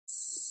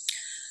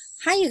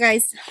Hi, you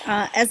guys.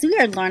 As we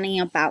are learning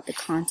about the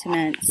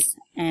continents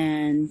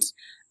and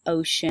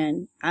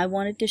ocean, I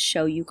wanted to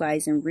show you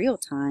guys in real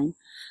time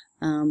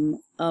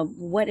of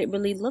what it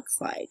really looks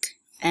like.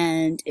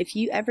 And if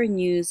you ever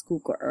use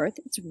Google Earth,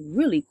 it's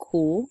really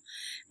cool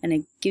and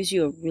it gives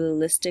you a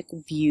realistic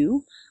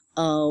view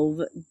of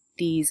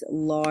these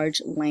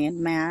large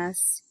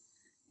landmass,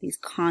 these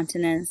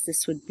continents.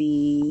 This would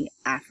be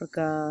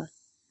Africa,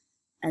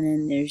 and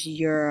then there's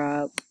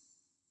Europe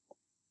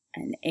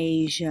and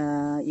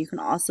Asia. You can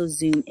also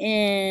zoom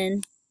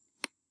in.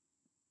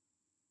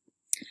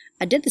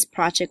 I did this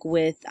project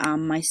with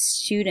my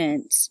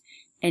students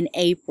in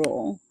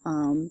April,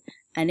 and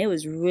it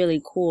was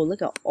really cool.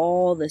 Look at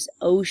all this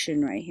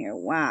ocean right here.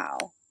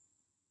 Wow.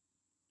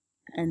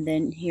 And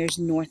then here's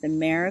North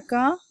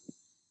America,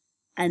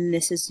 and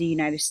this is the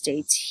United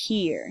States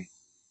here.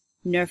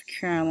 North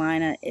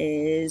Carolina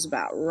is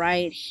about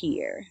right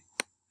here.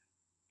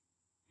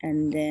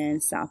 And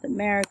then South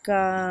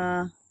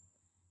America,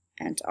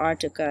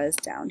 Antarctica is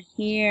down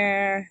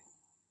here.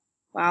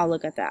 Wow,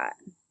 look at that.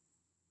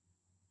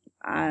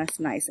 It's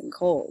nice and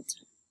cold.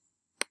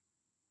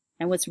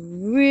 And what's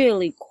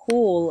really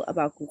cool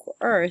about Google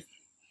Earth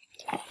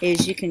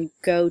is you can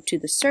go to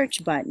the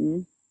search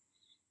button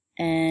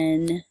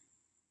and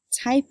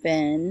type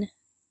in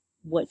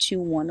what you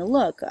want to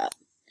look up.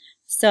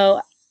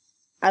 So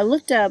I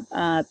looked up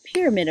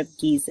Pyramid of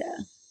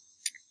Giza,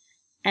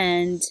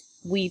 and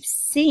we've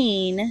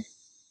seen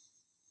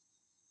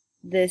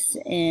this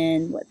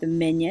in the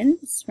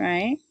Minions,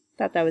 right?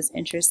 Thought that was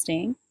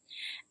interesting.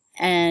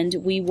 And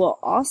we will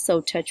also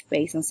touch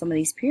base on some of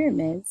these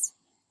pyramids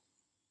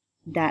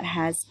that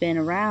has been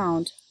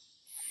around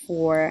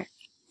for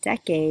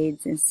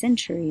decades and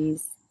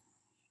centuries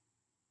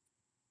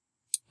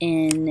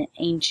in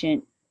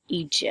ancient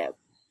Egypt.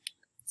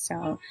 So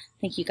I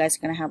think you guys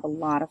are going to have a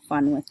lot of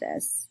fun with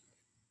this.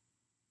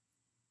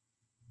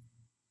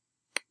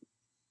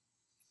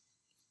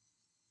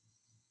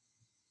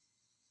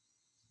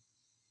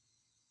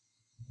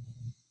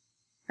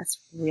 That's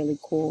really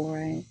cool,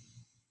 right?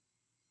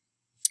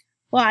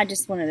 Well, I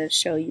just wanted to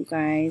show you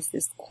guys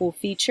this cool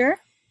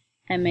feature,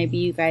 and maybe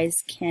you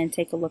guys can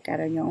take a look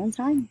at it on your own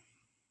time.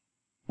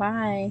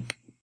 Bye.